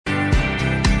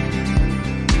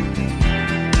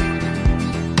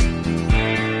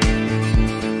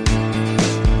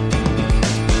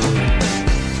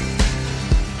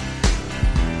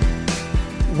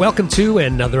Welcome to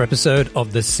another episode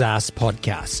of the SaaS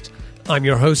Podcast. I'm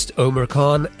your host, Omer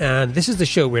Khan, and this is the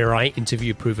show where I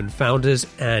interview proven founders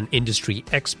and industry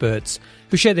experts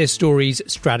who share their stories,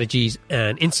 strategies,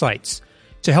 and insights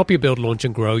to help you build, launch,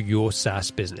 and grow your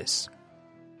SaaS business.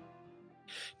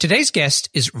 Today's guest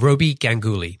is Robi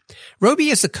Ganguly.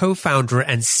 Robi is the co-founder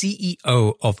and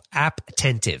CEO of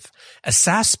AppTentive, a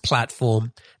SaaS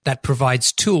platform that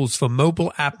provides tools for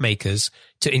mobile app makers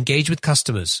to engage with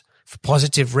customers for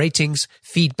positive ratings,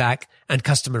 feedback, and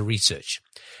customer research.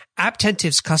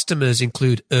 AppTentive's customers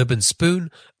include Urban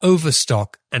Spoon,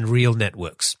 Overstock, and Real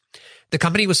Networks. The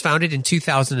company was founded in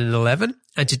 2011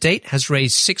 and to date has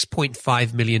raised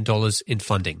 $6.5 million in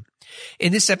funding.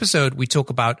 In this episode, we talk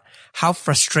about how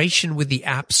frustration with the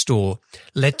App Store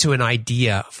led to an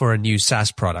idea for a new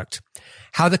SaaS product,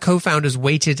 how the co-founders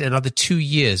waited another 2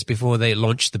 years before they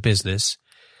launched the business,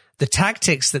 the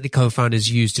tactics that the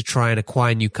co-founders used to try and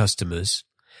acquire new customers,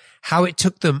 how it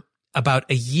took them about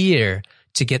a year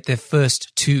to get their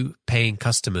first 2 paying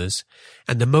customers,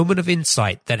 and the moment of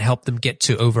insight that helped them get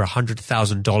to over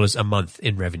 $100,000 a month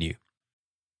in revenue.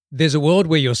 There's a world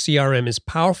where your CRM is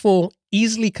powerful,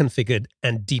 easily configured,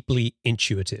 and deeply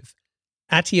intuitive.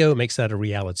 Attio makes that a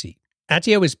reality.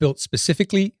 Attio is built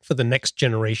specifically for the next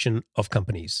generation of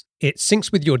companies. It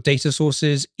syncs with your data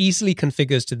sources, easily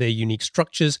configures to their unique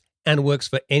structures, and works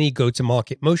for any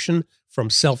go-to-market motion from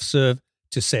self-serve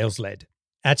to sales-led.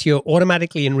 Attio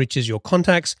automatically enriches your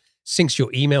contacts, syncs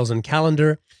your emails and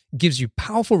calendar, gives you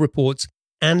powerful reports,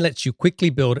 and lets you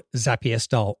quickly build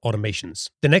Zapier-style automations.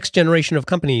 The next generation of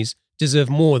companies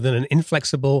deserve more than an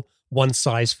inflexible,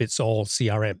 one-size-fits-all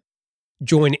CRM.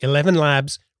 Join 11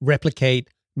 labs,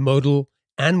 replicate, modal,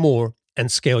 and more,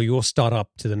 and scale your startup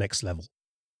to the next level.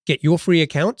 Get your free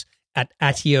account at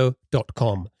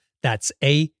attio.com. That's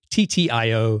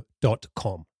attio.com.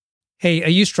 Hey, are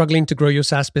you struggling to grow your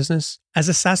SaaS business? As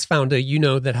a SaaS founder, you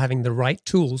know that having the right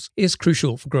tools is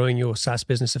crucial for growing your SaaS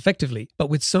business effectively. But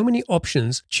with so many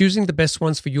options, choosing the best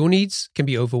ones for your needs can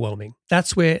be overwhelming.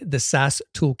 That's where the SaaS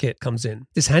Toolkit comes in.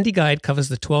 This handy guide covers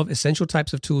the 12 essential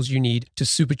types of tools you need to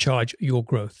supercharge your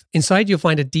growth. Inside, you'll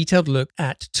find a detailed look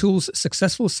at tools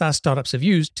successful SaaS startups have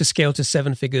used to scale to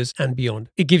 7 figures and beyond.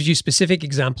 It gives you specific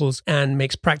examples and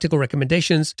makes practical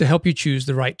recommendations to help you choose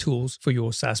the right tools for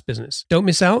your SaaS business. Don't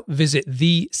miss out. Visit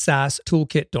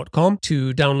thesaastoolkit.com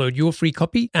to download your free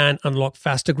copy and unlock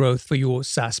faster growth for your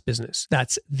SaaS business.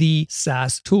 That's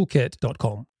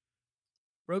thesaastoolkit.com.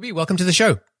 Robi, welcome to the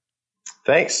show.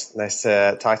 Thanks. Nice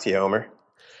to talk to you, Omer.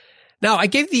 Now, I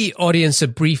gave the audience a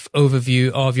brief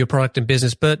overview of your product and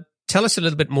business, but tell us a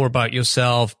little bit more about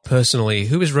yourself personally.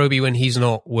 Who is Robi when he's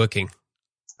not working?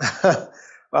 I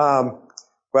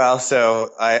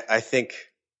think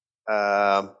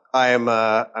I'm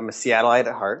a Seattleite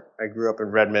at heart. I grew up in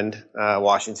Redmond,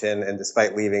 Washington, and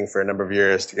despite leaving for a number of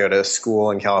years to go to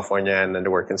school in California and then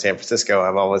to work in San Francisco,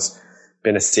 I've always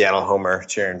been a Seattle homer,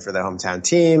 cheering for the hometown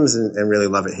teams and really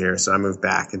love it here. So I moved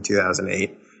back in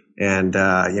 2008, and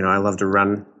I love to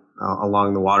run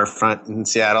along the waterfront in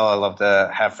Seattle. I love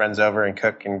to have friends over and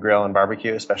cook and grill and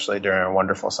barbecue, especially during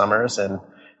wonderful summers. And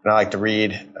I like to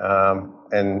read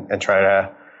and try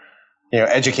to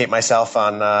educate myself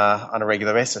on a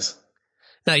regular basis.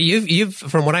 Now, you've,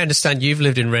 from what I understand, you've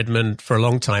lived in Redmond for a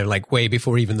long time, like way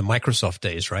before even the Microsoft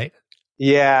days, right?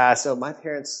 Yeah. So my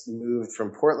parents moved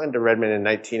from Portland to Redmond in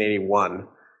 1981.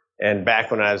 And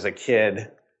back when I was a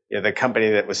kid, the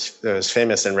company that was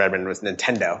famous in Redmond was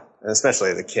Nintendo. And especially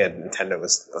as a kid, Nintendo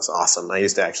was awesome. I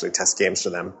used to actually test games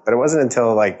for them. But it wasn't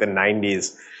until like the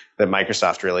 90s that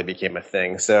Microsoft really became a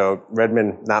thing. So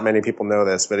Redmond, not many people know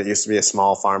this, but it used to be a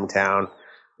small farm town.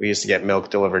 We used to get milk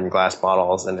delivered in glass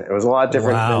bottles, and it was a lot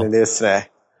different than it is today.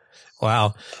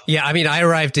 Wow. Yeah, I mean, I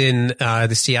arrived in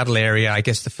the Seattle area, I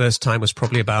guess the first time was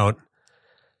probably about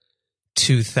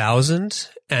 2000.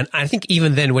 And I think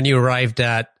even then when you arrived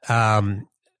at,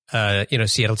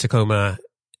 Seattle-Tacoma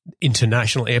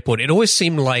International Airport, it always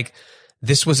seemed like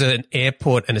this was an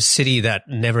airport and a city that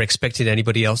never expected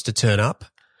anybody else to turn up.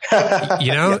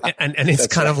 Yeah, and it's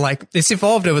kind of like, it's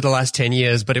evolved over the last 10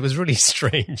 years, but it was really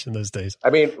strange in those days. I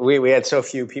mean, we had so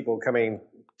few people coming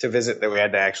to visit that we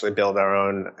had to actually build our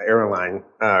own airplane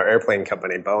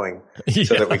company, Boeing,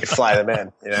 so that we could fly them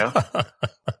in,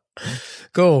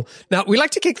 Cool. Now, we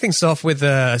like to kick things off with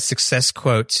a success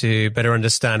quote to better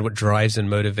understand what drives and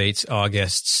motivates our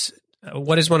guests.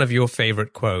 What is one of your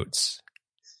favorite quotes?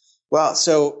 Well,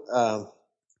 so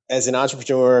as an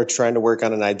entrepreneur trying to work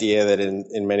on an idea that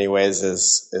in many ways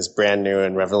is brand new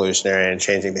and revolutionary and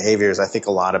changing behaviors, I think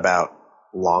a lot about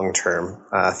long-term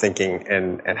thinking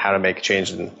and how to make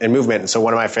change and movement. And so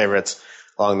one of my favorites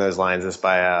along those lines is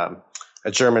by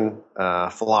a German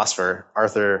philosopher,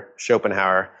 Arthur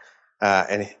Schopenhauer,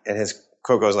 and his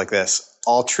quote goes like this: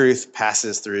 "All truth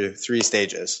passes through three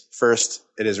stages. First,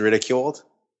 it is ridiculed.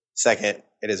 Second,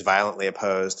 it is violently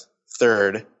opposed.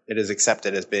 Third, it is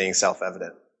accepted as being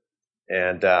self-evident."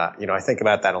 And, I think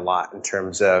about that a lot in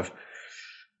terms of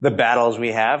the battles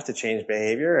we have to change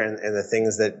behavior and the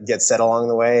things that get said along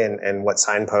the way and what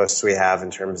signposts we have in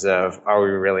terms of, are we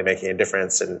really making a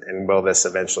difference, and will this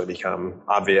eventually become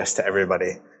obvious to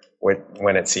everybody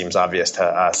when it seems obvious to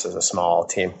us as a small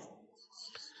team?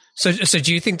 So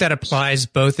do you think that applies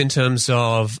both in terms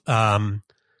of,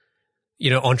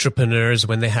 entrepreneurs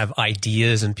when they have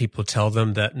ideas and people tell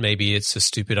them that maybe it's a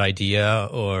stupid idea,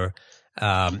 or,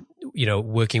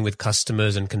 working with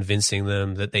customers and convincing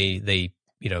them that they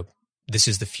this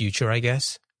is the future, I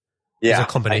guess? Yeah. Is it a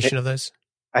combination of those?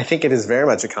 I think it is very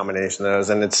much a combination of those.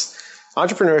 And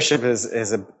entrepreneurship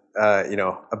is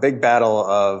a big battle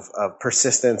of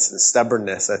persistence and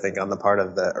stubbornness, I think, on the part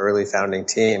of the early founding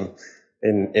team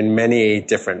in many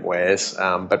different ways,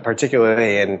 but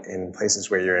particularly in places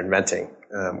where you're inventing,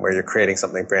 where you're creating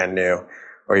something brand new,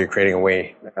 or you're creating a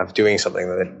way of doing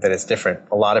something that is different.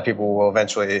 A lot of people will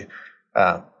eventually,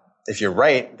 if you're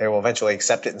right, they will eventually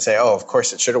accept it and say, oh, of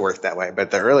course it should have worked that way.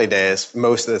 But the early days,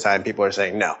 most of the time, people are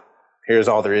saying, no, here's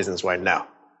all the reasons why no.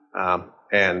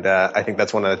 I think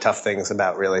that's one of the tough things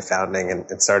about really founding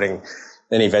and starting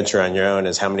any venture on your own,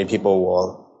 is how many people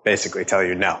will basically tell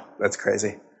you, no, that's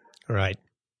crazy. Right.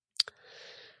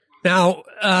 Now,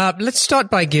 let's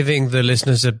start by giving the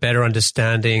listeners a better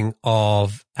understanding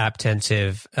of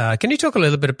Apptentive. Can you talk a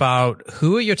little bit about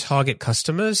who are your target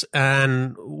customers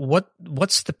and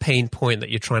what's the pain point that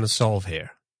you're trying to solve here?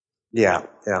 Yeah.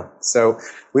 So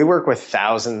we work with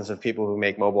thousands of people who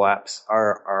make mobile apps.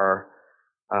 Our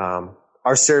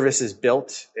service is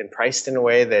built and priced in a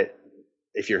way that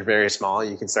if you're very small,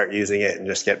 you can start using it and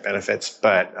just get benefits.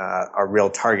 But our real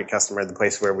target customer, the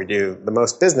place where we do the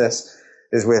most business,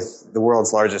 is with the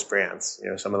world's largest brands.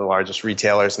 Some of the largest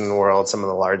retailers in the world, some of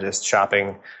the largest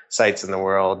shopping sites in the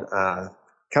world,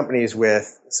 companies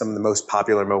with some of the most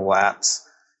popular mobile apps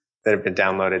that have been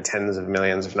downloaded tens of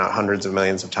millions, if not hundreds of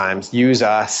millions of times, use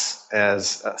us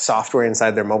as software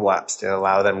inside their mobile apps to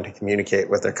allow them to communicate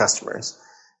with their customers.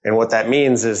 And what that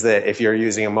means is that if you're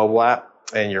using a mobile app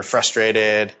and you're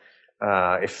frustrated,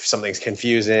 if something's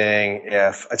confusing,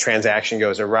 if a transaction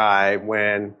goes awry,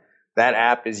 when that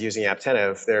app is using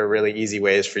Apptentive, there are really easy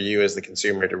ways for you as the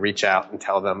consumer to reach out and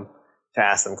tell them, to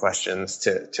ask them questions,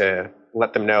 to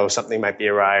let them know something might be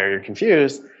awry or you're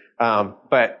confused.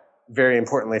 But very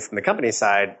importantly, from the company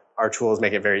side, our tools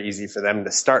make it very easy for them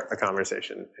to start a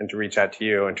conversation and to reach out to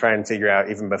you and try and figure out,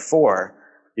 even before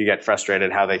you get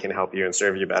frustrated, how they can help you and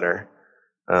serve you better.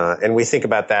 And we think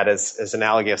about that as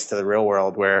analogous to the real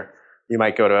world, where you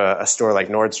might go to a store like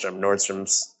Nordstrom.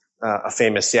 Nordstrom's a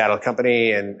famous Seattle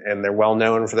company, and they're well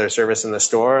known for their service in the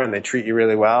store, and they treat you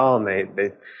really well, and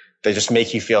they just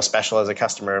make you feel special as a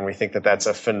customer. And we think that that's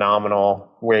a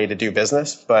phenomenal way to do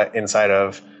business. But inside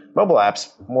of mobile apps,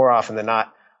 more often than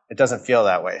not, it doesn't feel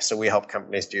that way. So we help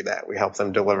companies do that. We help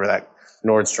them deliver that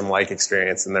Nordstrom-like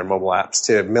experience in their mobile apps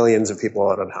to millions of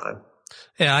people at a time.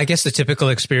 Yeah, I guess the typical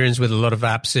experience with a lot of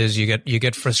apps is you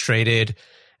get frustrated.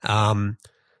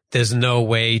 There's no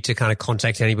way to kind of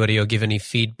contact anybody or give any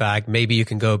feedback. Maybe you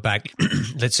can go back.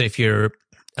 Let's say if you're,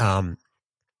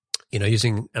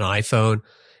 using an iPhone,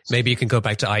 maybe you can go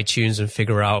back to iTunes and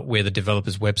figure out where the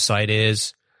developer's website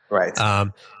is. Right.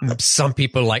 Some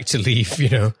people like to leave,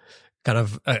 kind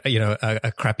of,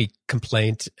 a crappy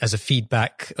complaint as a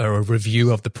feedback or a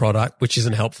review of the product, which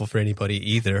isn't helpful for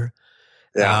anybody either.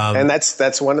 Yeah. And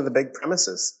that's one of the big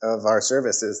premises of our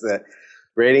service, is that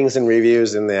ratings and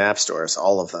reviews in the app stores,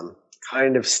 all of them,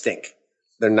 kind of stink.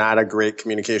 They're not a great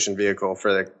communication vehicle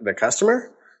for the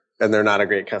customer, and they're not a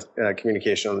great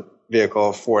communication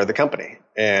vehicle for the company.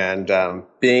 And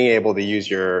being able to use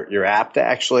your app to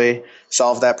actually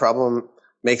solve that problem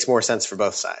makes more sense for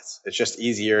both sides. It's just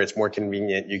easier. It's more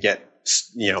convenient. You get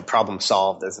problem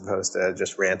solved as opposed to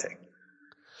just ranting.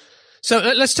 So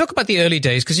let's talk about the early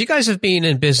days, because you guys have been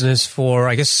in business for,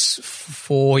 I guess,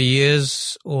 4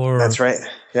 years or... That's right.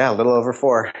 Yeah, a little over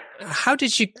 4. How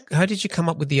did you come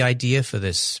up with the idea for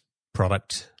this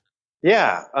product?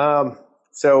 Yeah.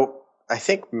 So I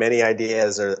think many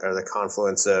ideas are the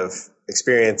confluence of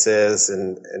experiences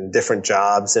and different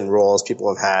jobs and roles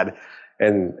people have had.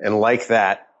 And like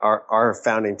that, our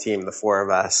founding team, the 4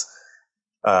 of us,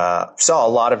 saw a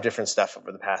lot of different stuff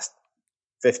over the past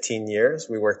 15 years.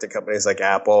 We worked at companies like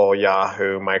Apple,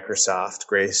 Yahoo, Microsoft,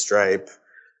 Gray Stripe,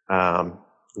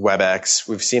 WebEx.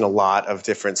 We've seen a lot of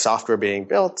different software being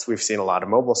built. We've seen a lot of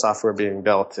mobile software being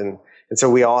built. And And so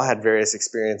we all had various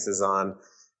experiences on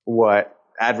what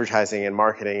advertising and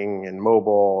marketing and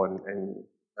mobile and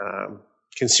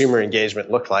consumer engagement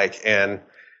looked like. And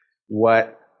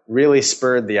what really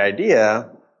spurred the idea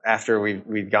after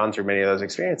we'd gone through many of those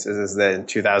experiences is that in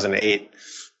 2008,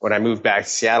 when I moved back to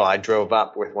Seattle, I drove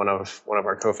up with one of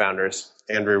our co-founders,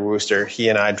 Andrew Wooster. He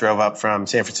and I drove up from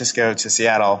San Francisco to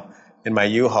Seattle in my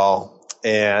U-Haul,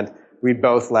 and we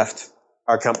both left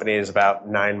our companies about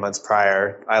 9 months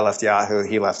prior. I left Yahoo,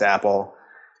 he left Apple.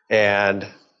 And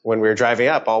when we were driving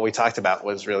up, all we talked about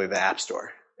was really the App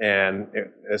Store. And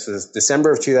this is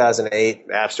December of 2008.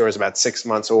 The App Store is about 6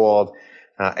 months old.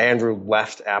 Andrew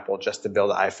left Apple just to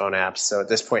build iPhone apps. So at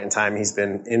this point in time, he's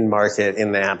been in market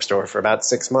in the App Store for about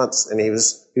 6 months, and he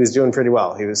was doing pretty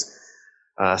well. He was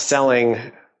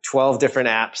selling 12 different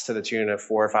apps to the tune of $400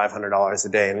 or $500 a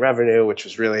day in revenue, which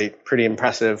was really pretty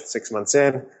impressive 6 months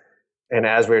in. And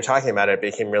as we were talking about it, it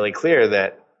became really clear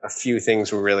that a few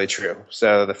things were really true.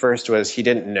 So the first was he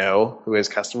didn't know who his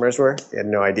customers were. He had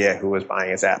no idea who was buying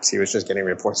his apps. He was just getting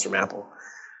reports from Apple.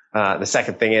 The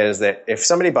second thing is that if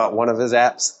somebody bought one of his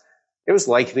apps, it was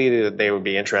likely that they would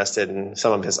be interested in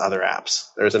some of his other apps.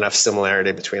 There was enough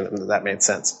similarity between them that made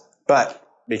sense. But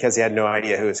because he had no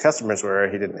idea who his customers were,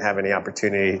 he didn't have any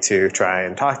opportunity to try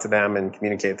and talk to them and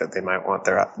communicate that they might want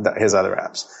his other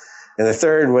apps. And the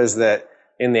third was that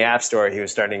in the App Store, he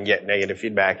was starting to get negative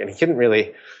feedback, and he couldn't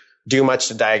really do much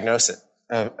to diagnose it.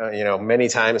 Many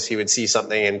times he would see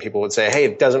something and people would say, "Hey,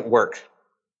 it doesn't work."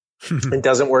 It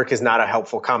doesn't work is not a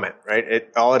helpful comment, right?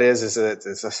 All it is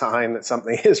it's a sign that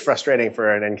something is frustrating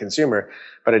for an end consumer,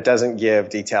 but it doesn't give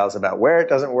details about where it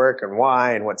doesn't work and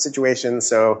why and what situations.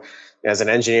 So as an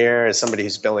engineer, as somebody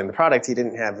who's building the product, he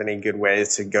didn't have any good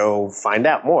ways to go find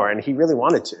out more, and he really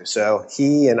wanted to. So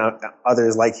he and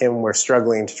others like him were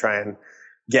struggling to try and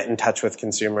get in touch with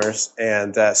consumers.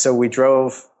 And so we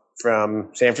drove from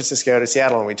San Francisco to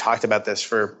Seattle, and we talked about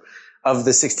this of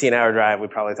the 16-hour drive, we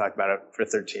probably talked about it for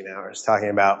 13 hours, talking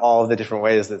about all of the different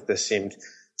ways that this seemed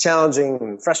challenging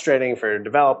and frustrating for a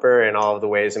developer, and all of the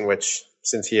ways in which,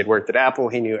 since he had worked at Apple,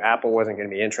 he knew Apple wasn't going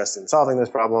to be interested in solving this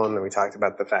problem. And we talked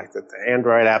about the fact that the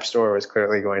Android App Store was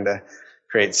clearly going to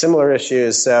create similar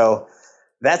issues. So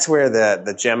that's where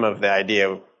the gem of the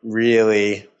idea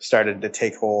really started to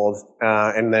take hold.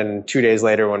 And then 2 days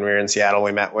later, when we were in Seattle,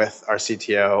 we met with our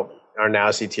CTO, our now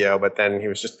CTO, but then he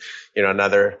was just,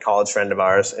 another college friend of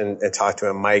ours, and talked to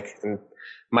him, Mike. And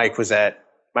Mike was at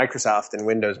Microsoft and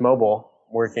Windows Mobile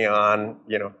working on,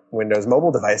 Windows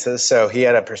mobile devices. So he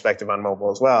had a perspective on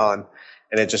mobile as well. And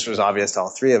it just was obvious to all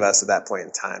three of us at that point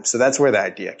in time. So that's where the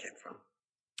idea came from.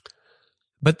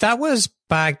 But that was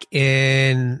back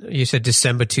in, you said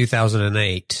December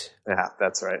 2008. Yeah,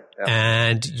 that's right. Yep.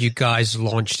 And you guys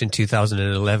launched in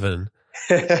 2011.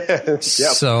 Yep.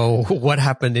 So what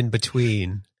happened in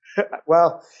between?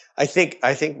 Well, I think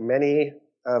many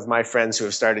of my friends who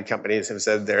have started companies have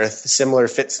said there are similar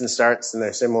fits and starts, and there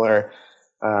are similar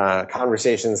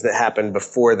conversations that happened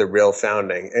before the real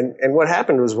founding. And what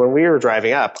happened was, when we were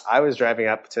driving up, I was driving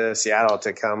up to Seattle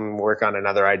to come work on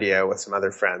another idea with some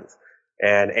other friends.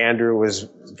 And Andrew was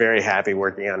very happy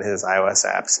working on his iOS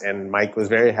apps, and Mike was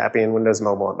very happy in Windows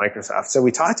Mobile at Microsoft. So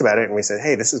we talked about it, and we said,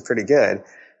 hey, this is pretty good.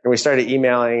 And we started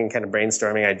emailing and kind of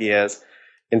brainstorming ideas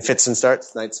in fits and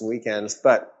starts, nights and weekends,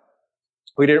 but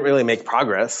we didn't really make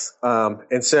progress.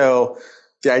 And so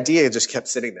the idea just kept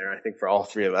sitting there, I think, for all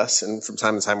three of us. And from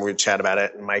time to time, we would chat about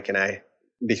it. And Mike and I,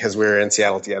 because we were in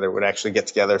Seattle together, would actually get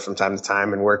together from time to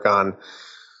time and work on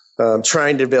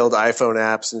trying to build iPhone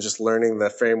apps and just learning the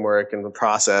framework and the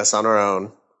process on our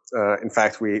own. In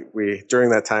fact, we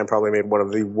during that time probably made one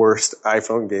of the worst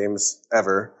iPhone games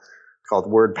ever, called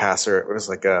Word Passer. It was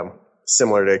like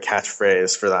similar to a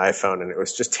catchphrase for the iPhone, and it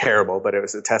was just terrible, but it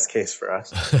was a test case for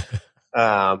us.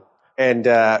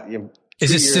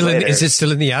 Is it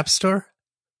still in the App Store?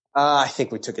 I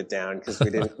think we took it down because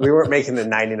we weren't making the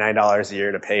 $99 a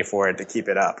year to pay for it to keep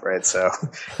it up, right? So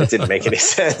it didn't make any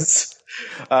sense.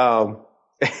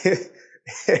 It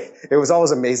was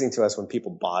always amazing to us when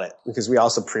people bought it, because we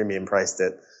also premium priced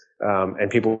it. And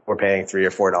people were paying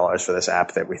 $3 or $4 for this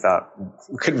app that we thought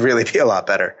could really be a lot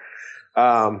better.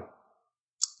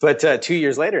 But 2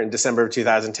 years later, in December of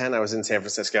 2010, I was in San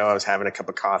Francisco. I was having a cup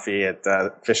of coffee at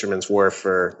Fisherman's Wharf,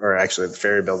 or actually the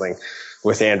ferry building,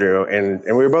 with Andrew. And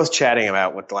we were both chatting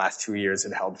about what the last 2 years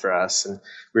had held for us. And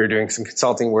we were doing some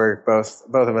consulting work, both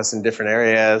of us in different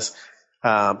areas.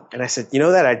 And I said,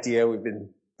 that idea we've been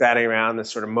batting around,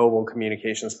 this sort of mobile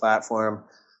communications platform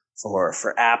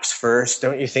for apps first,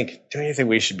 don't you think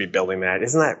we should be building that?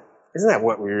 Isn't that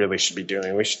what we really should be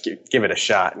doing? We should give it a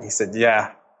shot. And he said,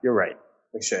 yeah, you're right.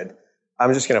 We should.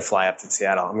 I'm just going to fly up to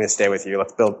Seattle. I'm going to stay with you.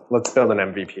 Let's build an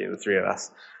MVP, the three of us.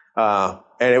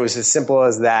 And it was as simple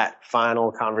as that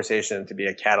final conversation to be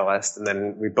a catalyst. And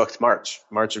then we booked March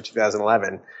of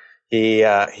 2011.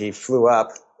 He flew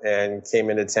up and came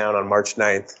into town on March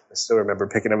 9th. I still remember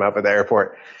picking him up at the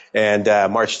airport. And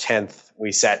March 10th,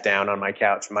 we sat down on my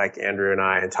couch, Mike, Andrew, and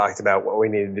I, and talked about what we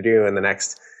needed to do in the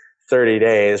next 30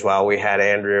 days while we had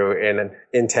Andrew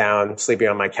in town, sleeping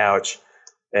on my couch.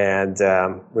 And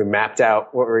we mapped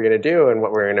out what we were going to do and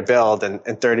what we were going to build.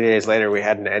 And 30 days later, we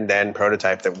had an end-to-end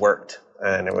prototype that worked.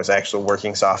 And it was actually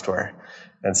working software.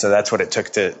 And so that's what it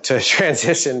took to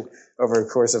transition over a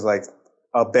course of like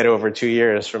a bit over 2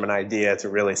 years from an idea to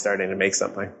really starting to make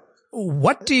something.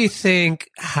 What do you think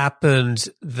happened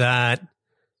that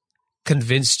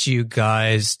convinced you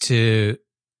guys to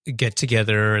get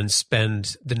together and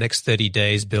spend the next 30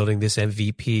 days building this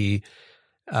MVP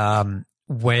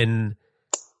when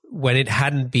there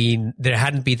hadn't been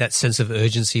that sense of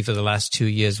urgency for the last 2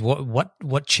 years?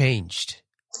 What changed?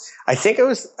 I think it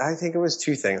was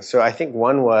two things. So I think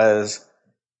one was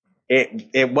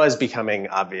it was becoming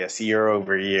obvious year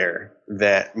over year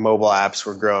that mobile apps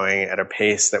were growing at a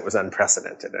pace that was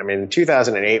unprecedented. I mean, in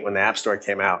 2008, when the App Store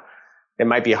came out, it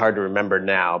might be hard to remember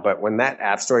now, but when that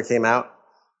App Store came out,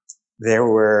 there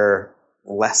were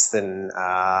less than,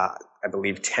 I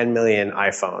believe, 10 million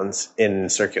iPhones in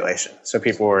circulation. So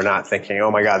people were not thinking,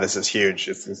 oh my God, this is huge.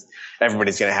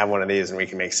 Everybody's going to have one of these and we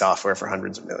can make software for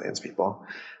hundreds of millions of people.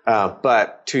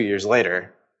 But 2 years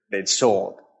later, they'd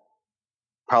sold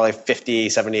probably 50,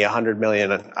 70, 100 million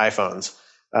iPhones.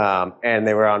 And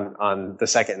they were on the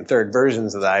second and third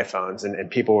versions of the iPhones, and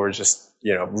people were just,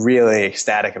 really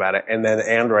ecstatic about it. And then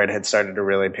Android had started to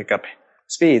really pick up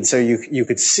speed. So you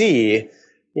could see,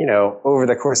 over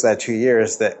the course of that 2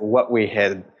 years that what we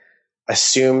had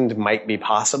assumed might be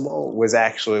possible was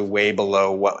actually way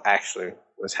below what actually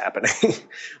was happening.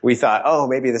 We thought, oh,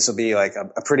 maybe this will be like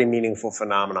a pretty meaningful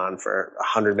phenomenon for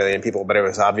 100 million people, but it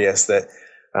was obvious that,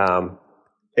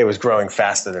 it was growing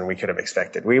faster than we could have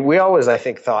expected. We always, I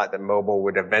think, thought that mobile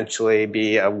would eventually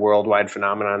be a worldwide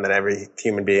phenomenon, that every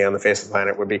human being on the face of the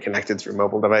planet would be connected through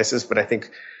mobile devices. But I think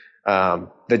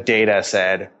the data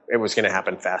said it was going to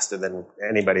happen faster than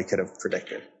anybody could have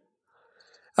predicted.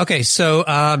 Okay, so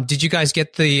did you guys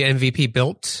get the MVP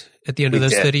built at the end of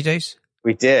those 30 days?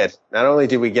 We did. Not only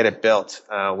did we get it built,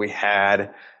 we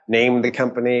had named the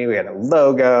company, we had a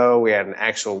logo, we had an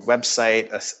actual website,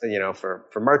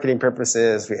 for marketing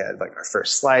purposes. We had like our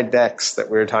first slide decks that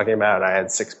we were talking about. I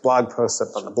had 6 blog posts up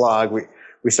on the blog.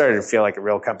 We started to feel like a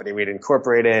real company. We'd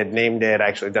incorporated, named it,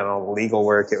 actually done all the legal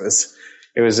work.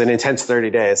 It was an intense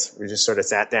 30 days. We just sort of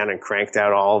sat down and cranked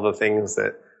out all the things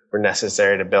that were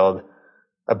necessary to build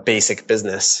a basic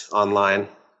business online.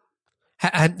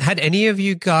 Had any of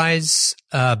you guys,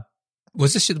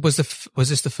 was this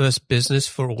the first business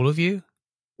for all of you?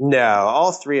 No,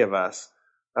 all three of us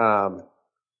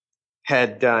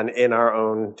had done in our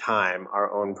own time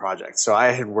our own projects. So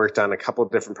I had worked on a couple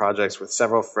of different projects with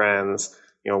several friends.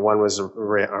 One was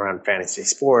around fantasy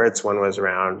sports, one was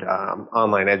around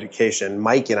online education.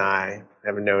 Mike and I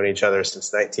have known each other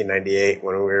since 1998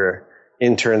 when we were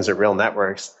interns at Real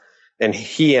Networks, and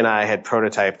he and I had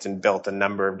prototyped and built a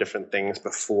number of different things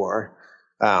before.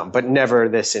 But never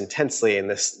this intensely and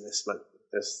this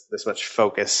much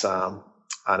focus on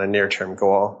a near-term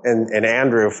goal. And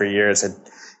Andrew, for years, had,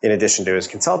 in addition to his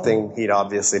consulting, he'd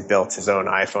obviously built his own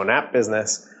iPhone app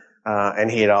business, and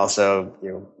he had also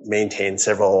maintained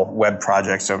several web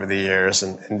projects over the years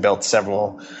and built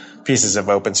several pieces of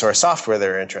open source software that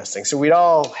are interesting. So we'd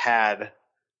all had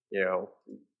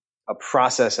a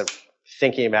process of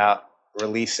thinking about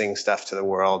releasing stuff to the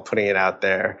world, putting it out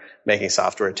there, making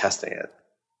software, testing it.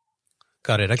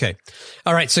 Got it. Okay.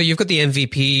 All right. So you've got the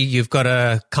MVP. You've got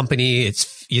a company.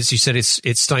 It's, as you said,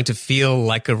 it's starting to feel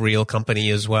like a real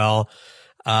company as well.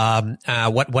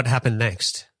 What happened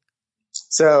next?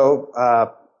 So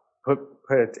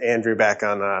put Andrew back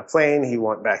on a plane. He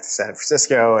went back to San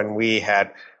Francisco, and we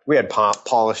had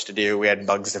polish to do. We had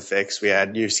bugs to fix. We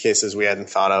had use cases we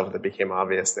hadn't thought of that became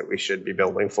obvious that we should be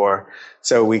building for.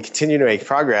 So we continued to make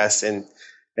progress, and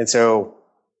so.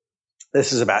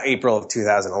 This is about April of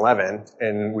 2011,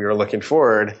 and we were looking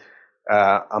forward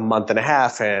a month and a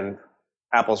half, and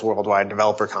Apple's Worldwide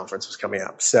Developer Conference was coming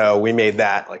up. So we made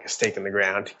that like a stake in the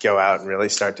ground to go out and really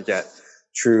start to get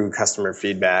true customer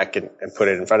feedback and put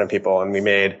it in front of people. And we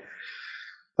made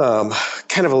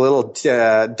kind of a little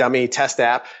dummy test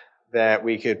app that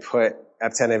we could put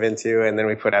Apptentive into, and then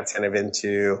we put Apptentive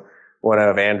into one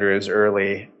of Andrew's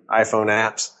early iPhone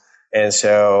apps. And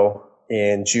so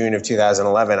in June of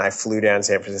 2011, I flew down to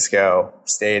San Francisco,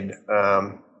 stayed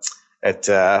at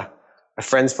a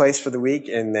friend's place for the week,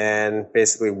 and then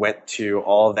basically went to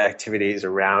all of the activities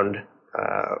around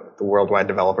the Worldwide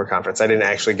Developer Conference. I didn't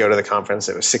actually go to the conference.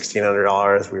 It was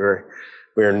 $1,600.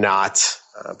 We were not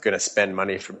going to spend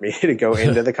money for me to go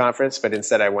into the conference, but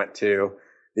instead I went to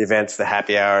the events, the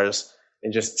happy hours,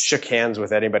 and just shook hands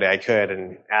with anybody I could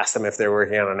and asked them if they were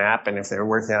working on an app. And if they were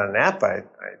working on an app, I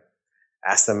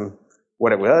asked them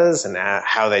what it was and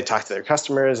how they talked to their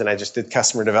customers. And I just did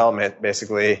customer development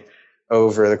basically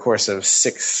over the course of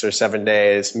 6 or 7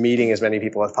 days, meeting as many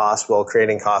people as possible,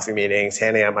 creating coffee meetings,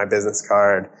 handing out my business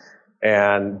card.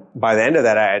 And by the end of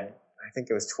that, I think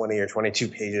it was 20 or 22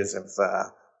 pages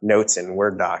of notes in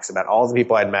Word docs about all the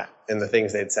people I'd met and the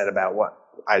things they'd said about what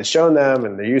I'd shown them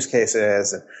and the use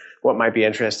cases and what might be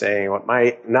interesting, what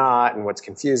might not, and what's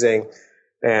confusing.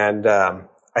 And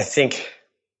I think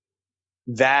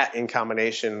that in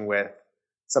combination with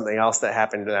something else that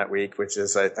happened that week, which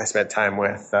is I spent time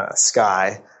with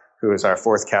Sky, who is our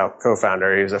fourth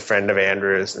co-founder. He was a friend of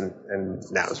Andrew's and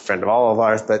now is a friend of all of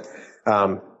ours. But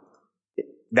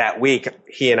that week,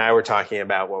 he and I were talking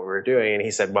about what we were doing, and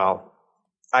he said, well,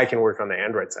 I can work on the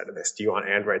Android side of this. Do you want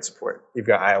Android support? You've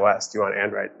got iOS. Do you want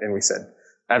Android? And we said,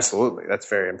 absolutely. That's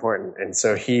very important. And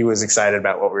so he was excited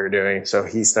about what we were doing. So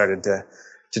he started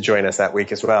to join us that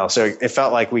week as well. So it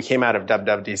felt like we came out of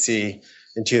WWDC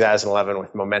in 2011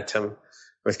 with momentum,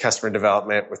 with customer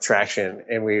development, with traction.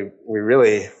 And we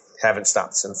really haven't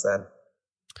stopped since then.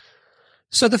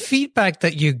 So the feedback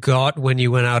that you got when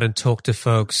you went out and talked to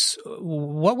folks,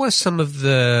 what were some of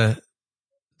the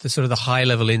sort of the high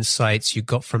level insights you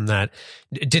got from that?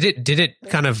 Did it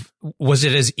kind of, was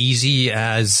it as easy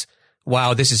as,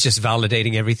 wow, this is just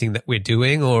validating everything that we're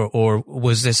doing? Or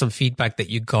was there some feedback that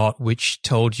you got which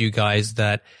told you guys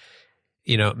that,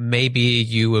 maybe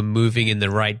you were moving in the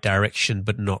right direction,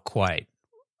 but not quite?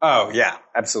 Oh, yeah,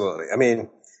 absolutely. I mean,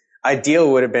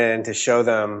 ideal would have been to show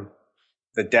them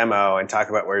the demo and talk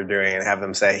about what we're doing and have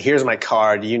them say, here's my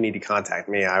card. You need to contact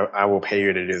me. I will pay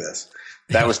you to do this.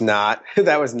 That was not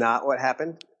what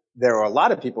happened. There were a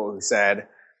lot of people who said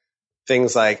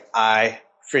things like, I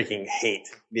freaking hate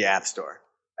the App Store.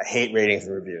 I hate ratings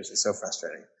and reviews. It's so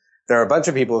frustrating. There are a bunch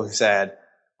of people who said,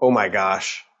 oh my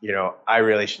gosh, I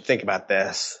really should think about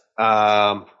this.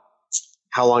 How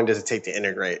long does it take to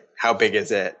integrate? How big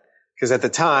is it? Because at the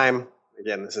time,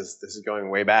 again, this is going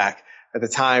way back. At the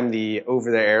time, the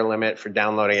over-the-air limit for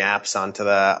downloading apps onto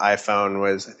the iPhone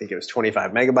was, I think it was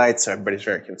 25 megabytes. So everybody's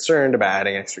very concerned about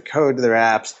adding extra code to their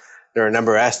apps. There are a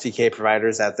number of SDK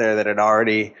providers out there that had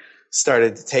already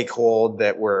started to take hold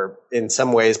that were in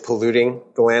some ways polluting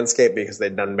the landscape because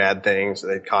they'd done bad things or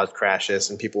they'd caused crashes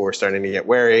and people were starting to get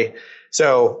wary.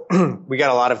 So we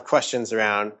got a lot of questions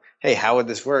around, hey, how would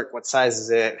this work? What size is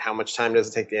it? How much time does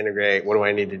it take to integrate? What do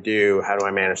I need to do? How do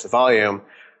I manage the volume?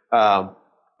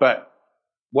 But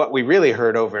what we really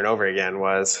heard over and over again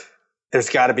was there's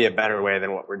got to be a better way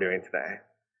than what we're doing today.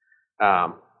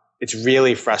 It's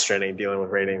really frustrating dealing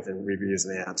with ratings and reviews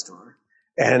in the App Store.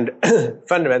 And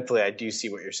fundamentally, I do see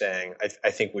what you're saying.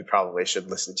 I think we probably should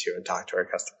listen to and talk to our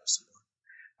customers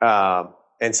more.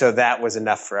 And so that was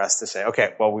enough for us to say,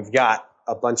 okay, well, we've got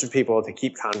a bunch of people to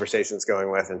keep conversations going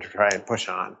with and to try and push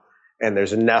on. And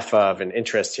there's enough of an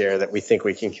interest here that we think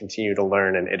we can continue to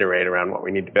learn and iterate around what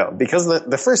we need to build. Because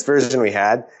the first version we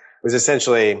had was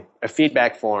essentially a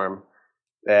feedback form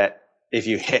that if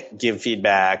you hit give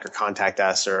feedback or contact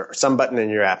us or some button in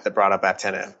your app that brought up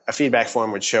AppTenna, a feedback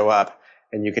form would show up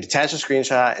and you could attach a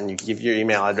screenshot and you could give your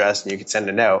email address and you could send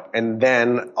a note. And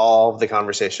then all of the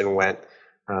conversation went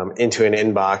into an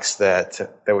inbox that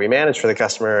we managed for the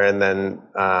customer and then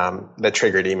that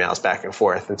triggered emails back and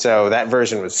forth. And so that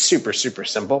version was super, super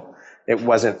simple. It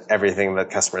wasn't everything that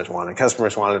customers wanted.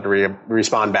 Customers wanted to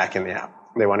respond back in the app.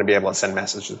 They want to be able to send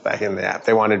messages back in the app.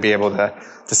 They wanted to be able to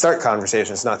start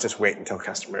conversations, not just wait until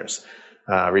customers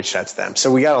reached out to them.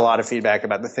 So we got a lot of feedback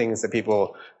about the things that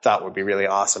people thought would be really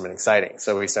awesome and exciting.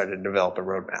 So we started to develop a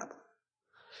roadmap.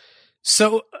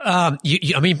 So, I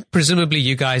mean, presumably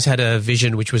you guys had a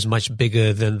vision which was much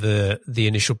bigger than the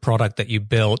initial product that you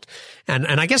built. And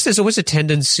I guess there's always a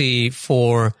tendency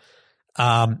for,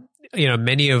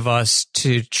 many of us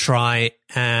to try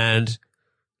and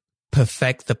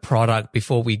perfect the product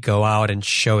before we go out and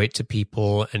show it to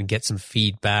people and get some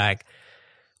feedback.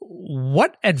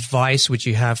 What advice would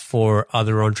you have for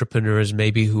other entrepreneurs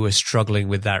maybe who are struggling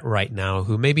with that right now,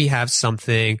 who maybe have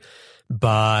something,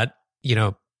 but,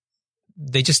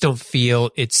 they just don't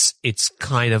feel it's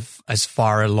kind of as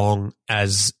far along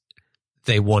as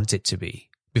they want it to be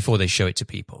before they show it to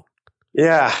people?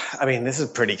 Yeah, I mean, this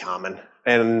is pretty common.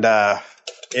 And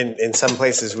in some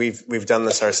places we've done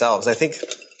this ourselves. I think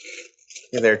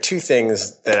there are two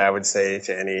things that I would say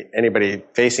to anybody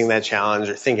facing that challenge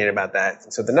or thinking about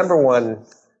that. So the number one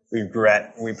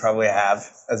regret we probably have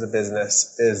as a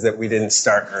business is that we didn't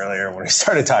start earlier when we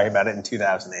started talking about it in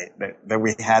 2008, that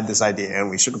we had this idea and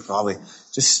we should have probably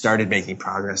just started making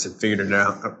progress and figured it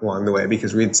out along the way,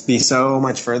 because we'd be so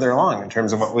much further along in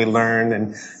terms of what we learned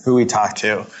and who we talked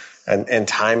to. And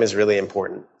time is really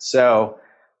important. So,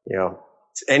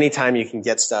 anytime you can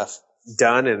get stuff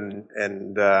done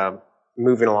and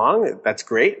moving along, that's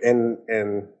great.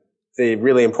 And the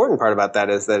really important part about that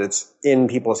is that it's in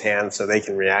people's hands so they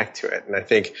can react to it. And I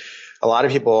think a lot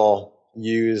of people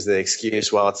use the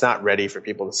excuse, well, it's not ready for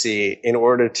people to see, in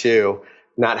order to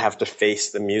not have to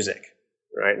face the music,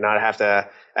 right? Not have to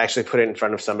actually put it in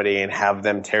front of somebody and have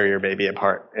them tear your baby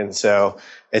apart. And so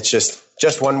it's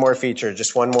just one more feature,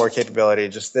 just one more capability,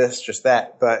 just this, just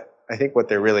that. But I think what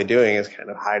they're really doing is kind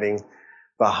of hiding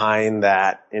behind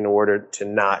that in order to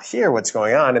not hear what's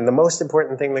going on. And the most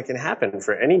important thing that can happen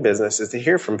for any business is to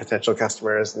hear from potential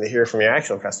customers and to hear from your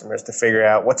actual customers to figure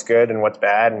out what's good and what's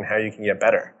bad and how you can get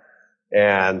better.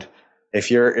 And if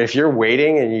you're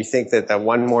waiting and you think that that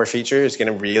one more feature is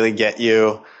going to really get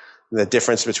you the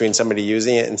difference between somebody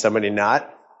using it and somebody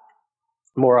not,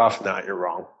 more often than not, you're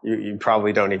wrong. You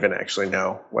probably don't even actually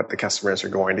know what the customers are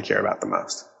going to care about the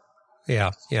most.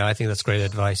 Yeah, I think that's great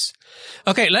advice.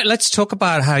 Okay, let's talk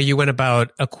about how you went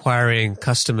about acquiring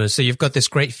customers. So you've got this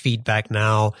great feedback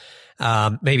now.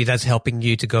 Maybe that's helping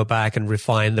you to go back and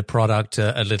refine the product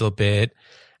a little bit.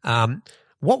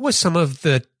 What were some of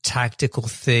the tactical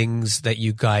things that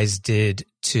you guys did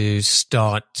to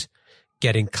start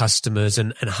getting customers,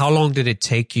 and how long did it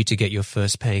take you to get your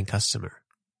first paying customer?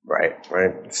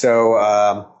 Right.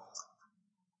 So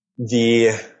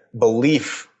the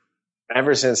belief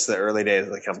ever since the early days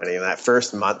of the company, in that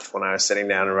first month when I was sitting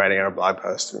down and writing our blog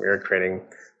post and we were creating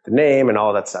the name and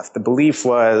all that stuff, the belief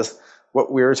was what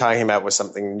we were talking about was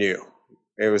something new.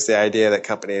 It was the idea that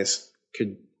companies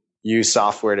could use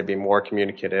software to be more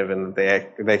communicative and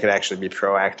that they could actually be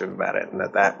proactive about it, and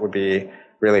that would be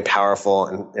really powerful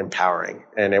and empowering.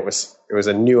 And it was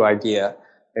a new idea.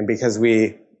 And because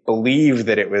we believed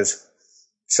that it was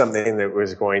something that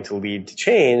was going to lead to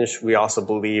change, we also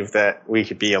believe that we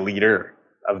could be a leader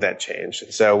of that change.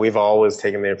 So we've always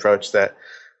taken the approach that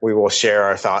we will share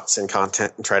our thoughts and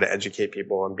content and try to educate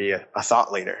people and be a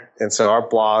thought leader. And so our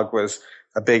blog was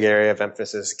a big area of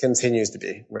emphasis, continues to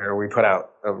be, where we put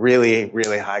out a really,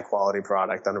 really high quality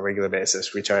product on a regular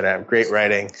basis. We try to have great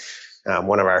writing.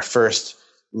 One of our first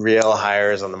real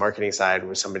hires on the marketing side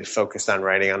was somebody focused on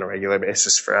writing on a regular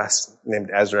basis for us, named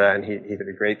Ezra, and he did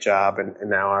a great job. And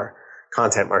now our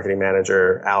content marketing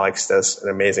manager, Alex, does an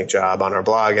amazing job on our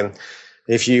blog. And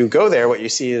if you go there, what you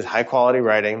see is high quality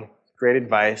writing, great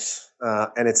advice,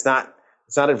 and it's not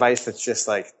advice that's just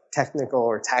like technical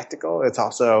or tactical. It's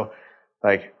also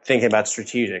like thinking about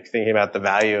thinking about the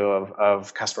value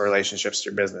of customer relationships to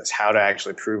your business, how to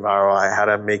actually prove ROI, how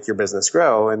to make your business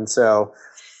grow. And so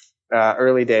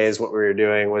early days, what we were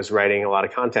doing was writing a lot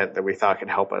of content that we thought could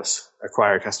help us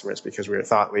acquire customers, because we were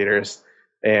thought leaders,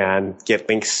 and get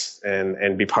links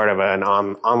and be part of an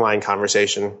online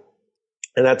conversation.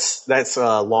 And that's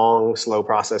a long, slow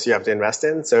process you have to invest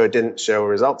in. So it didn't show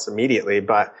results immediately,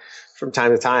 but from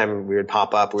time to time we would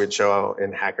pop up, we would show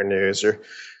in Hacker News, or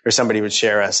somebody would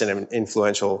share us in an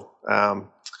influential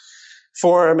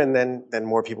forum, and then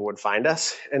more people would find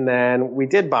us. And then we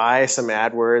did buy some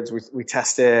AdWords. We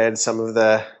tested some of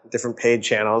the different paid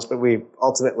channels, but we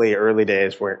ultimately, early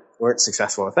days, weren't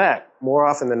successful with that. More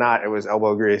often than not, it was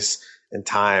elbow grease and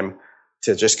time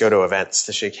to just go to events,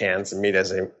 to shake hands and meet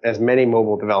as many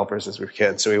mobile developers as we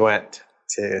could. So we went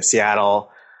to Seattle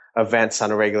events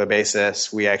on a regular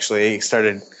basis. We actually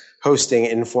started hosting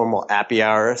informal appy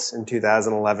hours in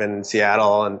 2011 in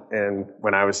Seattle, and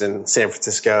when I was in San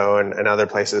Francisco and other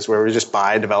places, where we just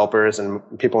buy developers and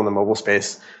people in the mobile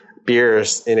space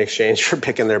beers in exchange for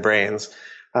picking their brains.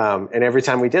 And every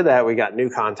time we did that, we got new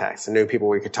contacts and new people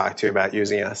we could talk to about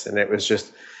using us. And it was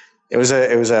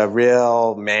a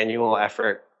real manual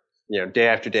effort, day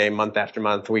after day, month after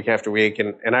month, week after week.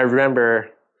 And I remember,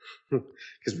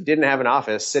 because we didn't have an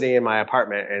office, sitting in my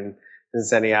apartment and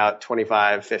sending out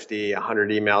 25, 50,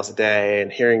 100 emails a day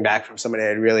and hearing back from somebody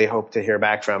I'd really hoped to hear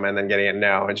back from, and then getting a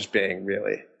no and just being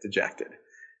really dejected.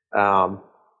 But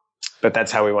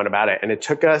that's how we went about it. And it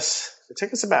took us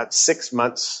about 6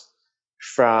 months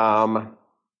from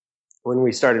when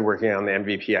we started working on the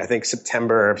MVP. I think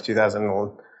September of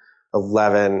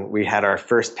 2011, we had our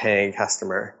first paying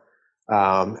customer.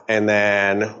 And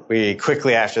then we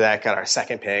quickly after that got our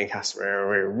second paying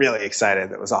customer. We were really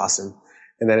excited. That was awesome.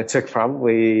 And then it took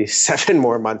probably 7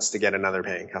 more months to get another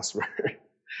paying customer.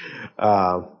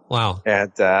 Wow.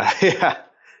 And it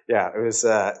was.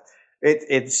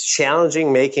 It's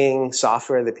challenging making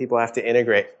software that people have to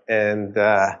integrate, and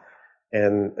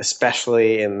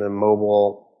especially in the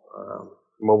mobile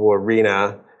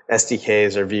arena,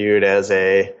 SDKs are viewed as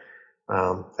a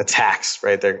tax,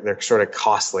 right? They're sort of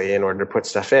costly in order to put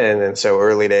stuff in. And so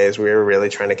early days, we were really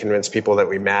trying to convince people that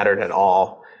we mattered at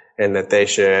all and that they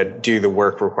should do the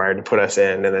work required to put us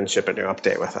in and then ship a new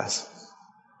update with us.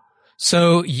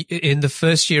 So in the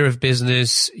first year of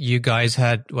business, you guys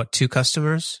had what, 2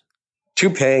 customers? 2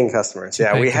 paying customers.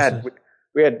 We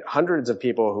had hundreds of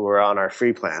people who were on our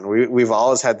free plan. We've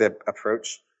always had the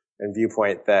approach and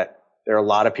viewpoint that there are a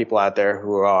lot of people out there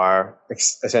who are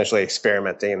essentially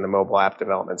experimenting in the mobile app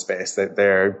development space. That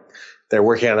they're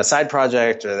working on a side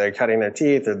project, or they're cutting their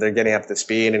teeth, or they're getting up to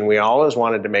speed. And we always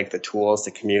wanted to make the tools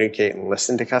to communicate and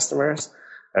listen to customers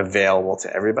available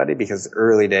to everybody, because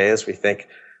early days, we think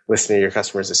listening to your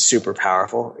customers is super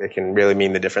powerful. It can really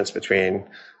mean the difference between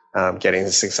getting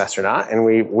the success or not. And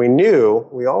we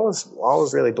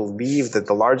always really believed that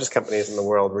the largest companies in the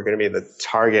world were going to be the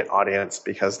target audience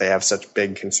because they have such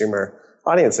big consumer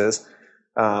audiences.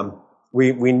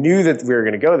 We knew that we were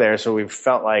going to go there, so we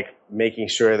felt like making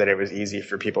sure that it was easy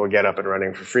for people to get up and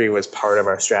running for free was part of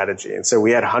our strategy. And so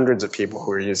we had hundreds of people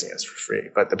who were using us for free,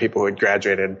 but the people who had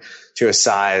graduated to a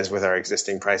size with our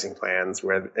existing pricing plans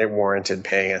where it warranted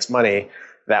paying us money,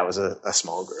 that was a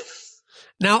small group.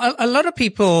 Now, a lot of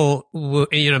people,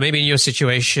 maybe in your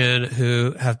situation,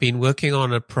 who have been working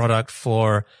on a product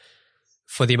for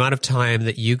the amount of time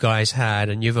that you guys had,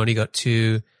 and you've only got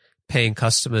 2 paying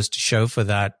customers to show for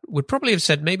that, would probably have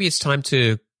said maybe it's time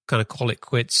to kind of call it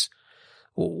quits.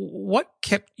 What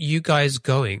kept you guys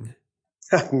going?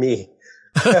 Me.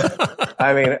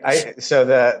 I mean,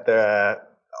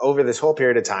 over this whole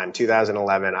period of time,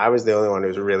 2011, I was the only one who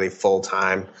was really full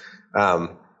time.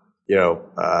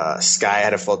 Sky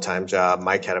had a full-time job,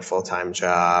 Mike had a full-time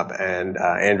job, and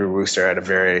Andrew Wooster had a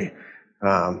very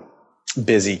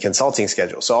busy consulting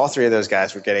schedule. So all 3 of those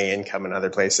guys were getting income in other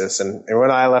places. And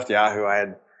when I left Yahoo,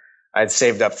 I had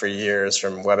saved up for years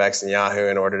from WebEx and Yahoo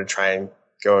in order to try and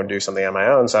go and do something on my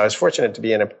own. So I was fortunate to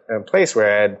be in a place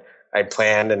where I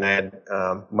planned and I had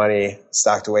money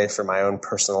stocked away for my own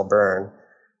personal burn.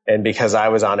 And because I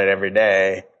was on it every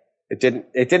day, it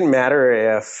didn't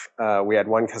matter if we had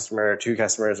 1 customer or 2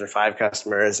 customers or 5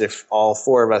 customers. If all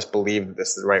 4 of us believed that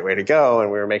this is the right way to go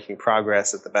and we were making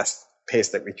progress at the best pace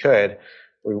that we could,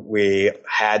 we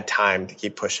had time to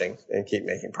keep pushing and keep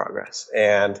making progress.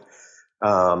 And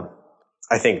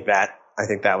I think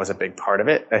that was a big part of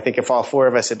it. I think if all 4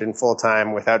 of us had been full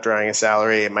time without drawing a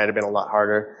salary, it might have been a lot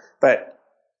harder. But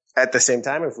at the same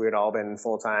time, if we had all been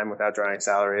full time without drawing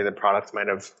salary, the product might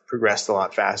have progressed a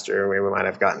lot faster. We might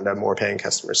have gotten to more paying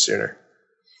customers sooner.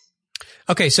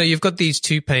 Okay, so you've got these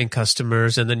 2 paying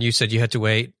customers, and then you said you had to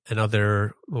wait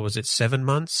another, 7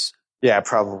 months? Yeah,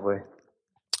 probably.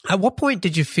 At what point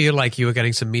did you feel like you were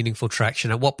getting some meaningful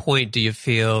traction? At what point do you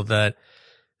feel that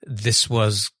this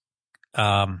was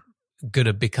going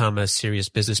to become a serious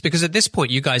business? Because at this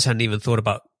point, you guys hadn't even thought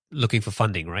about looking for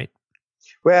funding, right?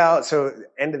 Well, so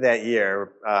end of that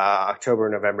year, October,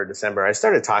 November, December, I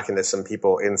started talking to some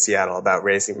people in Seattle about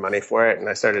raising money for it. And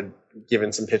I started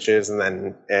giving some pitches. And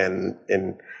then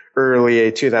in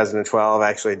early 2012, I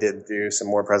actually did do some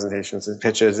more presentations and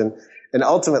pitches. And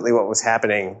ultimately what was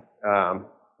happening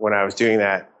when I was doing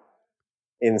that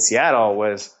in Seattle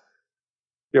was,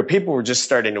 people were just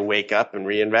starting to wake up and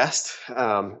reinvest.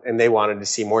 And they wanted to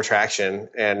see more traction.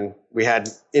 And we had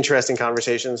interesting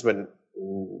conversations, but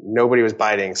nobody was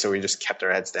biting, so we just kept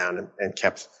our heads down and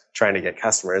kept trying to get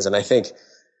customers. And I think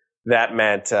that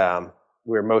meant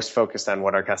we were most focused on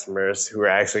what our customers who were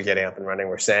actually getting up and running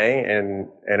were saying. And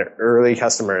early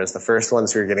customers, the first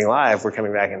ones who were getting live, were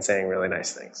coming back and saying really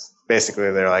nice things. Basically,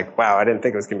 they're like, wow, I didn't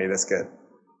think it was going to be this good.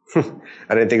 I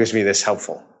didn't think it was going to be this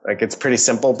helpful. Like, it's pretty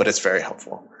simple, but it's very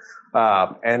helpful.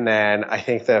 And then I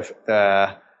think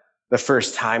the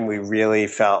first time we really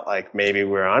felt like maybe we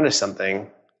were onto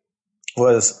something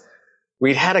was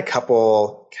we'd had a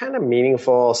couple kind of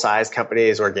meaningful size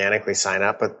companies organically sign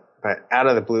up, but out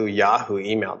of the blue, Yahoo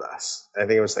emailed us. I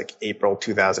think it was like April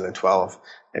 2012,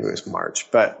 maybe it was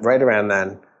March, but right around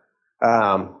then,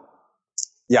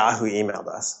 Yahoo emailed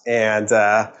us. And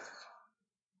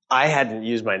I hadn't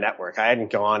used my network. I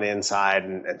hadn't gone inside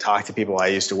and talked to people I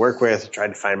used to work with, tried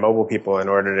to find mobile people in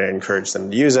order to encourage them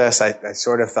to use us. I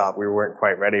sort of thought we weren't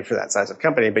quite ready for that size of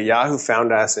company, but Yahoo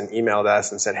found us and emailed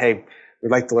us and said, hey, we'd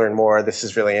like to learn more. This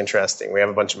is really interesting. We have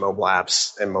a bunch of mobile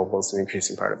apps, and mobile is an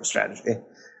increasing part of the strategy.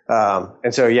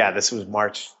 And so, yeah, this is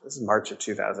March of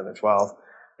 2012.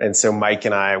 And so Mike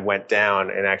and I went down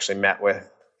and actually met with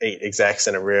 8 execs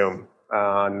in a room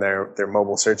on their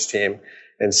mobile search team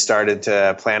and started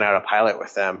to plan out a pilot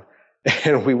with them.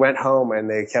 And we went home and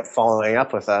they kept following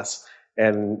up with us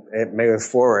and it moved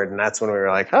forward. And that's when we were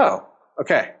like, oh,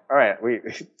 okay, all right.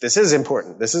 This is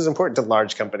important. This is important to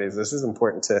large companies. This is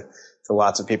important to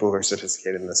lots of people who are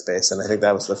sophisticated in the space. And I think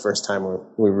that was the first time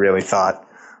we really thought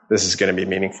this is going to be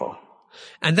meaningful.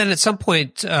 And then at some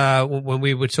point, when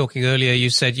we were talking earlier, you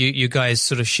said you guys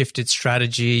sort of shifted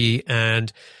strategy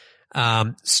and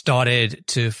started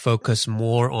to focus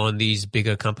more on these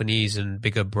bigger companies and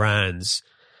bigger brands.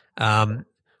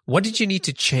 What did you need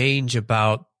to change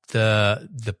about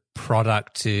the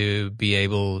product to be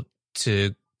able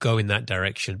to go in that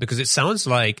direction? Because it sounds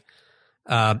like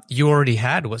you already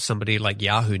had what somebody like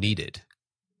Yahoo needed.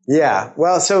 Yeah.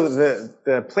 Well, so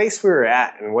the place we were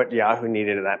at and what Yahoo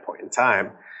needed at that point in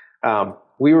time,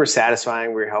 we were satisfying,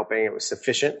 we were helping, it was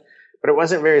sufficient, but it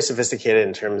wasn't very sophisticated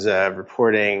in terms of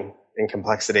reporting and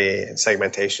complexity and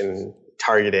segmentation,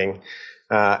 targeting.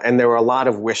 And there were a lot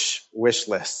of wish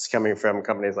lists coming from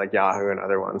companies like Yahoo and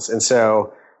other ones. And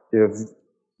so,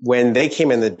 when they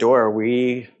came in the door,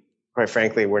 we, quite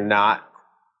frankly, were not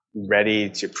ready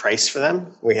to price for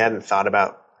them. We hadn't thought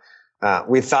about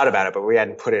we thought about it, but we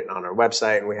hadn't put it on our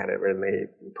website and we hadn't really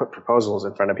put proposals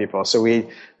in front of people. So we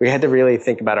had to really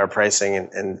think about our pricing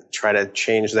and try to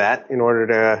change that in order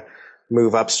to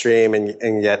move upstream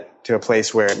and get to a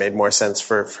place where it made more sense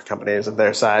for companies of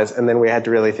their size. And then we had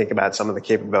to really think about some of the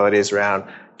capabilities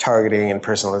around targeting and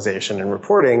personalization and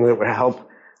reporting that would help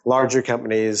larger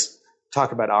companies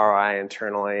talk about ROI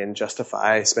internally and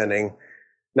justify spending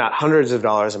not hundreds of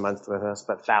dollars a month with us,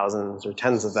 but thousands or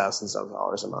tens of thousands of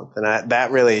dollars a month. And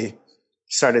that really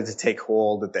started to take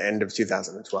hold at the end of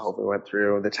 2012. We went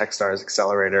through the Techstars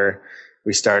Accelerator.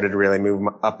 We started to really move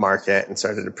up market and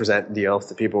started to present deals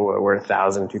to people who were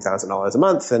 $1,000, $2,000 a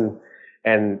month.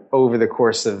 And over the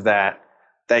course of that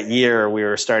year, we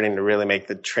were starting to really make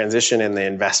the transition and the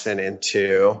investment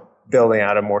into building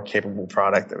out a more capable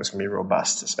product that was going to be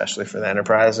robust, especially for the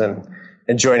enterprise. And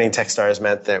joining Techstars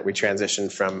meant that we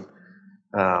transitioned from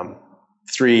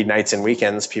 3 nights and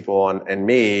weekends, people and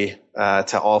me,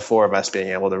 to all 4 of us being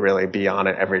able to really be on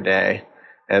it every day.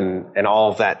 And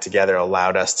all of that together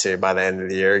allowed us to, by the end of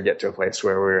the year, get to a place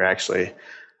where we were actually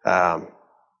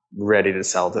ready to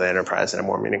sell to the enterprise in a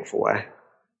more meaningful way.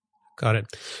 Got it.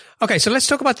 Okay, so let's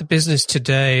talk about the business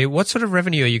today. What sort of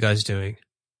revenue are you guys doing?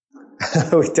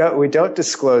 We don't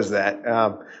disclose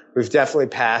that. We've definitely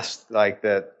passed like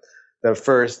the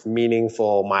first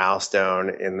meaningful milestone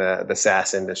in the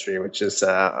SaaS industry, which is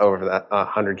over that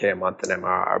 $100K a month in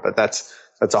MRR. But that's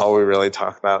all we really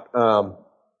talk about. I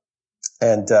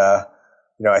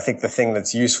think the thing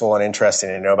that's useful and interesting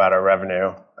to know about our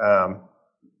revenue,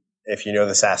 if you know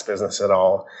the SaaS business at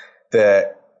all,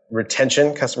 the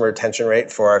customer retention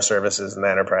rate for our services in the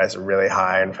enterprise are really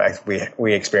high. In fact,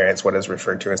 we experience what is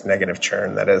referred to as negative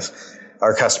churn. That is,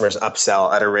 our customers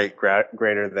upsell at a rate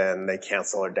greater than they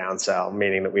cancel or downsell,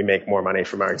 meaning that we make more money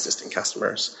from our existing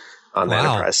customers on the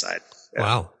enterprise side. Yeah.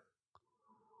 Wow.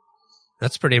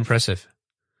 That's pretty impressive.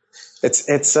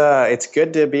 It's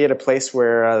good to be at a place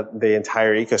where the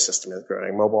entire ecosystem is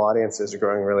growing. Mobile audiences are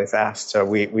growing really fast. So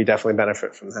we definitely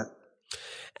benefit from that.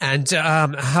 And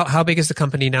how big is the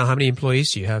company now? How many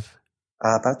employees do you have?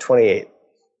 About 28.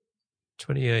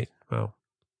 28. Wow.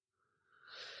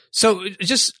 So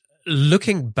just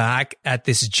looking back at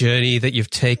this journey that you've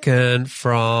taken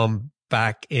from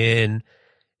back in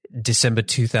December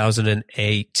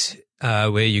 2008,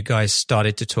 where you guys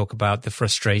started to talk about the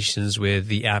frustrations with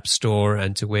the App Store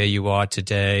and to where you are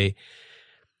today,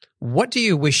 what do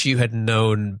you wish you had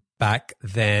known back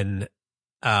then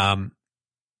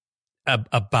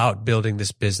about building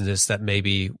this business that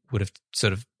maybe would have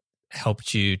sort of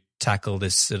helped you tackle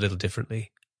this a little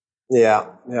differently? Yeah.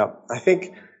 I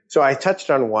think, so I touched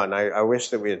on one. I wish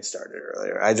that we had started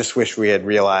earlier. I just wish we had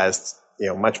realized,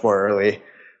 much more early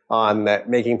on that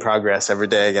making progress every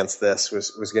day against this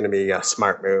was going to be a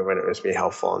smart move and it was going to be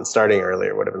helpful, and starting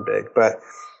earlier would have been big. But,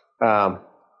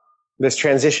 this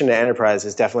transition to enterprise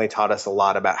has definitely taught us a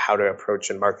lot about how to approach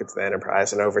and market to the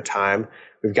enterprise. And over time,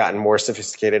 we've gotten more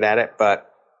sophisticated at it.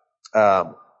 But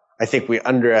I think we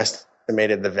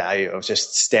underestimated the value of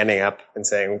just standing up and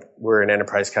saying, we're an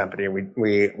enterprise company.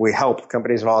 We help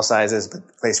companies of all sizes, but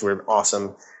the place we're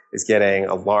awesome is getting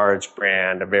a large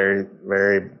brand, a very,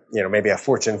 very, maybe a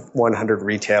Fortune 100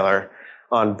 retailer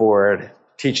on board,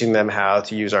 teaching them how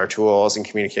to use our tools and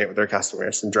communicate with their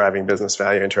customers and driving business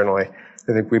value internally.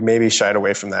 I think we maybe shied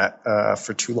away from that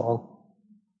for too long.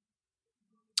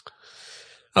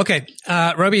 Okay,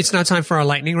 Robi, it's now time for our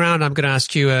lightning round. I'm going to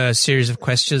ask you a series of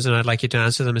questions and I'd like you to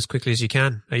answer them as quickly as you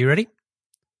can. Are you ready?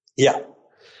 Yeah.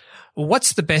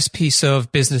 What's the best piece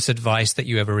of business advice that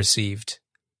you ever received?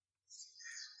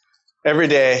 Every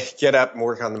day, get up and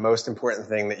work on the most important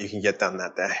thing that you can get done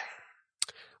that day.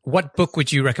 What book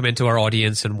would you recommend to our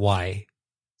audience and why?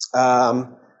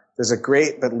 There's a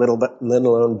great but little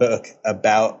known book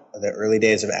about the early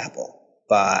days of Apple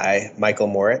by Michael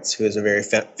Moritz, who is a very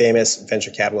famous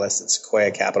venture capitalist at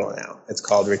Sequoia Capital now. It's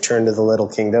called Return to the Little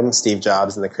Kingdom, Steve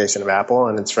Jobs and the Creation of Apple,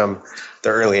 and it's from the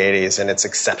early 80s, and it's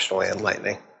exceptionally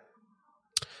enlightening.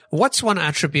 What's one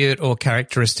attribute or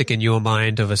characteristic in your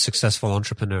mind of a successful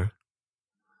entrepreneur?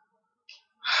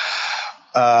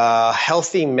 A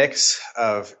healthy mix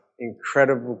of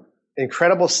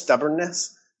incredible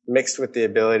stubbornness mixed with the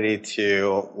ability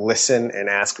to listen and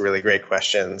ask really great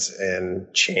questions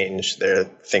and change their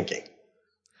thinking.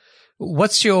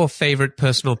 What's your favorite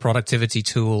personal productivity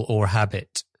tool or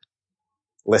habit?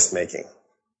 List making.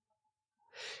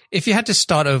 If you had to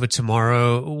start over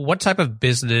tomorrow, what type of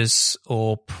business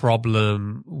or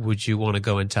problem would you want to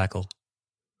go and tackle?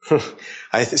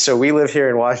 So we live here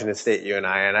in Washington State, you and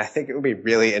I think it would be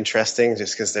really interesting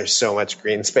just because there's so much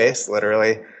green space,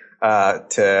 literally,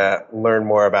 to learn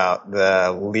more about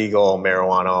the legal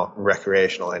marijuana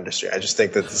recreational industry. I just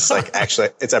think that this is actually,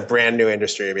 it's a brand new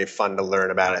industry. It'd be fun to learn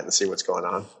about it and see what's going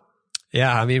on.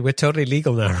 Yeah, I mean, we're totally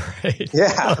legal now, right?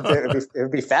 Yeah, it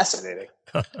would be fascinating.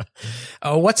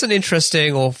 What's an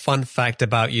interesting or fun fact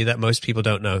about you that most people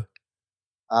don't know?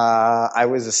 I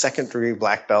was a second-degree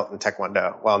black belt in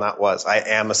Taekwondo. Well, not was. I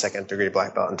am a second-degree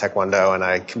black belt in Taekwondo, and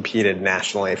I competed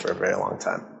nationally for a very long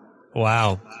time.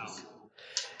 Wow.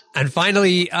 And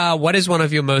finally, what is one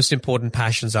of your most important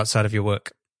passions outside of your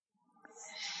work?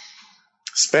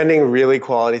 Spending really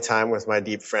quality time with my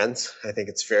deep friends. I think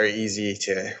it's very easy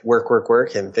to work,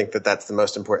 and think that that's the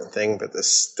most important thing. But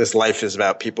this life is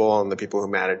about people and the people who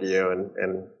matter to you,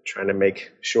 and trying to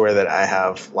make sure that I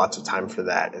have lots of time for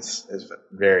that is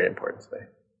very important to me.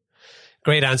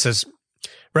 Great answers.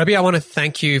 Robi, I want to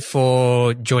thank you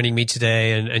for joining me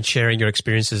today and sharing your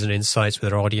experiences and insights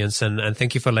with our audience. And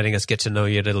thank you for letting us get to know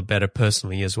you a little better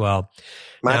personally as well.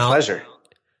 My pleasure.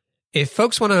 If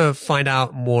folks want to find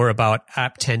out more about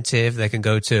Apptentive, they can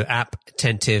go to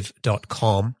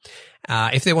apptentive.com.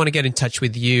 If they want to get in touch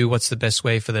with you, what's the best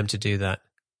way for them to do that?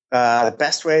 The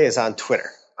best way is on Twitter.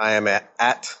 I am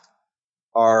at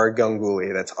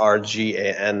rganguly. That's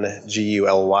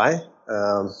RGANGULY.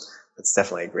 That's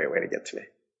definitely a great way to get to me.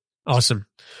 Awesome.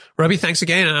 Robi, thanks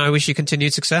again, and I wish you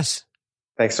continued success.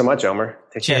 Thanks so much, Omer.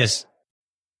 Take care. Cheers.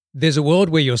 There's a world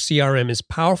where your CRM is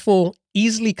powerful,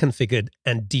 easily configured,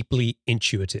 and deeply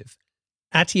intuitive.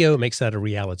 Attio makes that a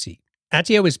reality.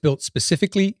 Attio is built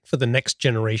specifically for the next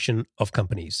generation of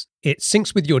companies. It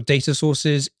syncs with your data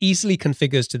sources, easily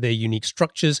configures to their unique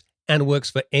structures, and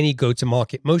works for any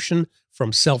go-to-market motion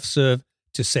from self-serve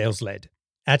to sales-led.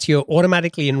 Attio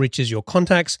automatically enriches your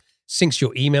contacts, syncs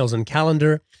your emails and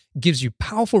calendar, gives you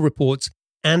powerful reports,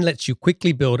 and lets you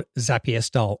quickly build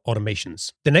Zapier-style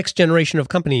automations. The next generation of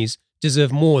companies deserve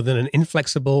more than an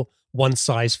inflexible,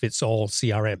 one-size-fits-all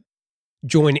CRM.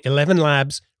 Join 11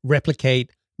 labs,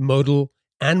 replicate, modal,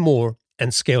 and more,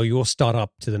 and scale your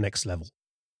startup to the next level.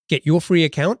 Get your free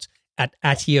account at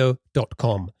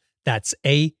attio.com. That's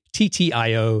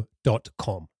attio.com.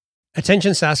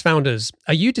 Attention SaaS founders,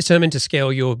 are you determined to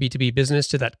scale your B2B business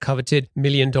to that coveted $1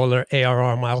 million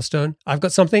ARR milestone? I've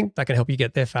got something that can help you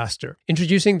get there faster.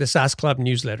 Introducing the SaaS Club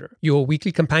newsletter, your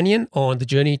weekly companion on the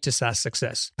journey to SaaS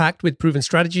success. Packed with proven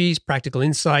strategies, practical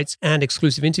insights, and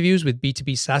exclusive interviews with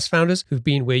B2B SaaS founders who've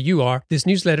been where you are, this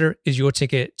newsletter is your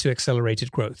ticket to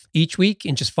accelerated growth. Each week,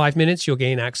 in just 5 minutes, you'll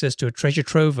gain access to a treasure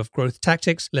trove of growth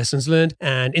tactics, lessons learned,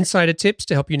 and insider tips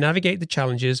to help you navigate the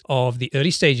challenges of the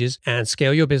early stages and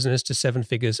scale your business to 7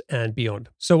 figures and beyond.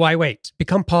 So why wait?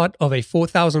 Become part of a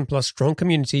 4,000 plus strong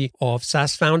community of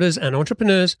SaaS founders and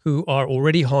entrepreneurs who are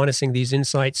already harnessing these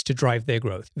insights to drive their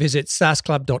growth. Visit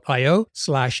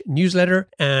saasclub.io/newsletter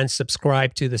and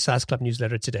subscribe to the SaaS Club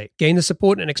newsletter today. Gain the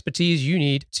support and expertise you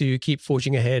need to keep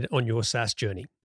forging ahead on your SaaS journey.